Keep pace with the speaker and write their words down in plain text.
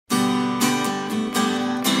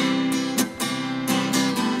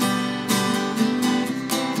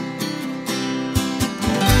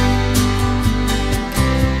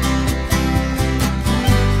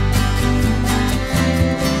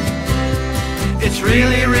It's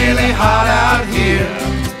really, really hot out here.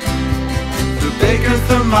 The Baker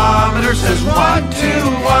thermometer says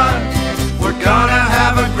 121. We're gonna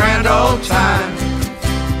have a grand old time.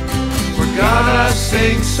 We're gonna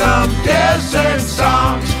sing some desert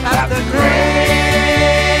songs at the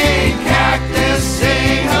great Cactus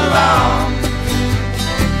sing-along.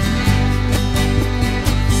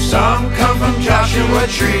 Some come from Joshua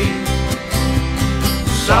Tree,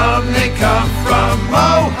 some they come from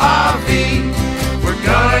Mojave. We're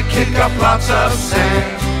gonna kick up lots of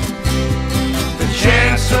sand. The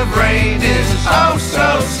chance of rain is oh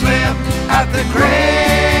so slim at the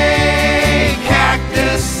great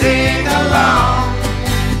Cactus sing-along.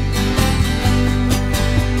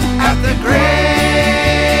 At the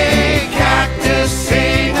great Cactus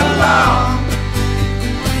sing-along.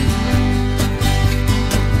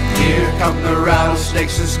 Here come the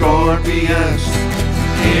rattlesnakes and scorpions.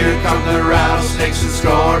 Here come the rattlesnakes and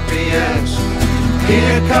scorpions.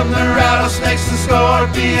 Here come the rattlesnakes and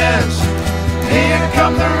scorpions. Here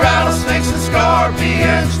come the rattlesnakes and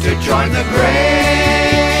scorpions to join the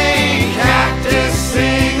great Cactus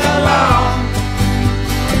sing-along.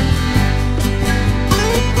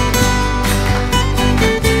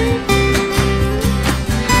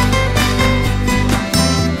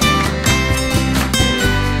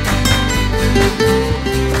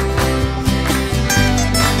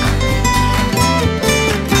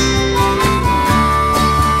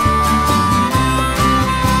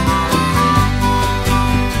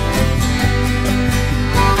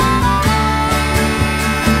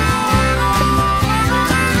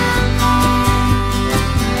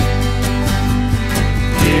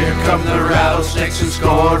 Come the rattlesnakes and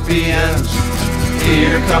scorpions.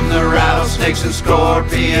 Here come the rattlesnakes and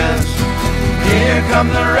scorpions. Here come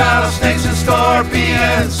the rattlesnakes and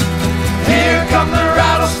scorpions. Here come the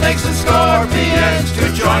rattlesnakes and scorpions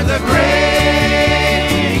to join the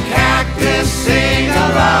great Cactus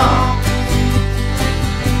sing-along.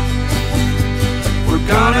 We're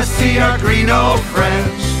gonna see our green old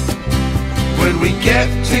friends. When we get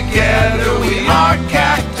together we are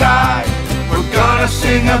cacti. We're gonna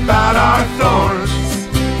sing about our thorns.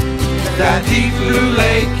 That deep blue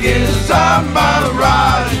lake is a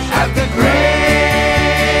mirage at the great